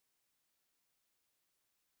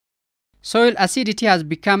Soil acidity has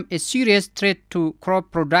become a serious threat to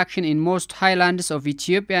crop production in most highlands of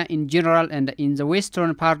Ethiopia in general and in the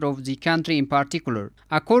western part of the country in particular.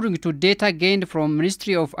 According to data gained from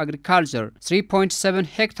Ministry of Agriculture, 3.7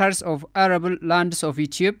 hectares of arable lands of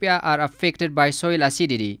Ethiopia are affected by soil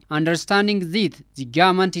acidity. Understanding this, the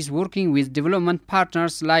government is working with development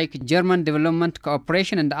partners like German Development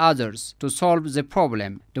Cooperation and others to solve the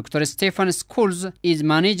problem. Dr. Stefan Schulz is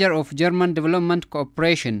manager of German Development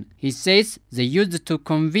Cooperation. He says they used to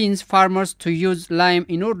convince farmers to use lime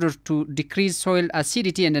in order to decrease soil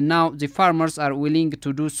acidity, and now the farmers are willing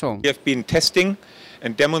to do so. We have been testing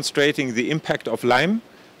and demonstrating the impact of lime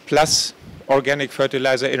plus organic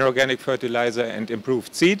fertilizer, inorganic fertilizer and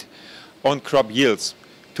improved seed on crop yields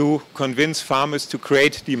to convince farmers to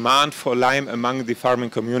create demand for lime among the farming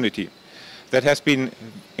community. That has been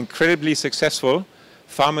incredibly successful.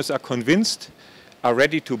 Farmers are convinced, are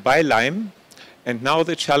ready to buy lime. And now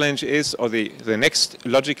the challenge is, or the next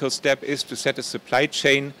logical step is to set a supply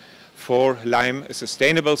chain for lime, a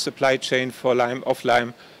sustainable supply chain for lime, of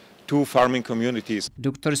lime, to farming communities.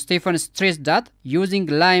 Dr. Stefan stressed that using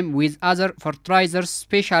lime with other fertilizers,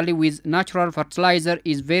 especially with natural fertilizer,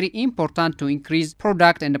 is very important to increase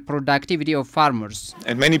product and productivity of farmers.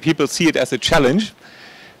 And many people see it as a challenge.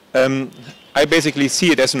 I basically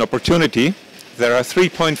see it as an opportunity. There are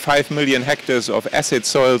 3.5 million hectares of acid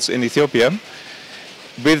soils in Ethiopia.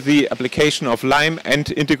 With the application of lime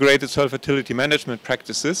and integrated soil fertility management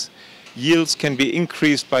practices, yields can be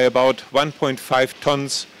increased by about 1.5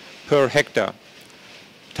 tons per hectare.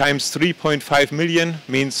 Times 3.5 million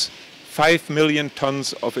means 5 million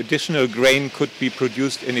tons of additional grain could be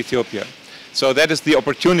produced in Ethiopia. So that is the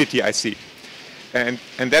opportunity I see. And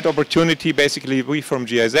that opportunity basically we from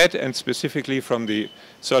GIZ and specifically from the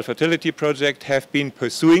Soil Fertility Project have been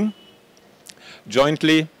pursuing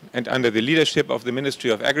jointly and under the leadership of the Ministry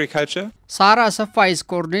of Agriculture. Sarah Asafa is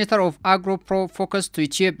coordinator of AgroPro Focus to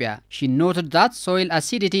Ethiopia. She noted that soil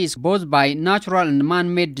acidity is caused by natural and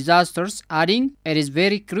man-made disasters, adding it is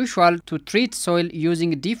very crucial to treat soil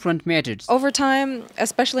using different methods. Over time,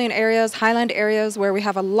 especially in areas, highland areas where we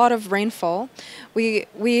have a lot of rainfall,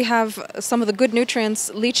 we have some of the good nutrients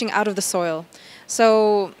leaching out of the soil.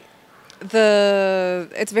 So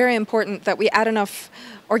it's very important that we add enough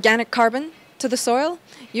organic carbon to the soil.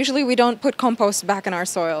 Usually we don't put compost back in our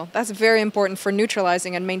soil. That's very important for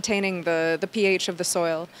neutralizing and maintaining the pH of the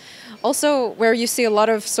soil. Also, where you see a lot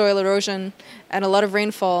of soil erosion and a lot of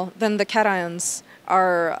rainfall, then the cations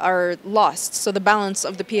are lost, so the balance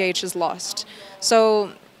of the pH is lost.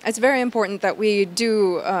 So it's very important that we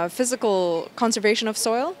do physical conservation of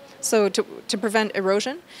soil, so to prevent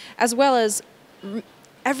erosion, as well as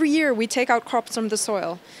every year we take out crops from the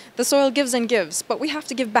soil. The soil gives and gives, but we have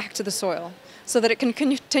to give back to the soil so that it can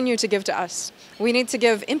continue to give to us. We need to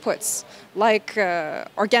give inputs like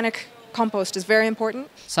organic compost is very important.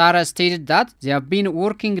 Sarah stated that they have been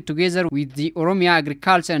working together with the Oromia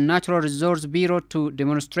Agriculture and Natural Resource Bureau to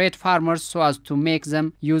demonstrate farmers so as to make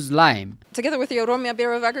them use lime. Together with the Oromia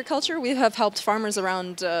Bureau of Agriculture, we have helped farmers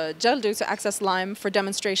around Jaldu to access lime for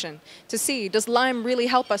demonstration, to see, does lime really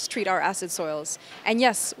help us treat our acid soils? And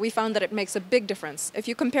yes, we found that it makes a big difference. If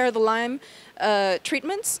you compare the lime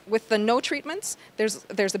treatments with the no treatments,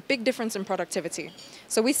 there's a big difference in productivity.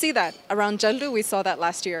 So we see that around Jaldu, we saw that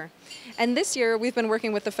last year. And this year, we've been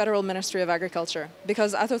working with the Federal Ministry of Agriculture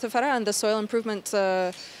because Ato Tefera and the Soil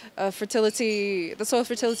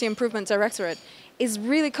Fertility Improvement Directorate is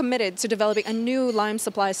really committed to developing a new lime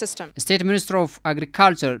supply system. State Minister of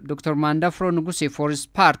Agriculture, Dr. Mandafro Nuguse, for his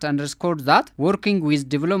part, underscored that working with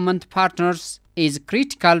development partners is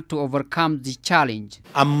critical to overcome the challenge.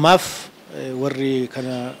 Ammaf warri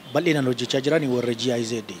kana bal'inaan hojjechaa jiran warri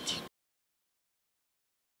GIZ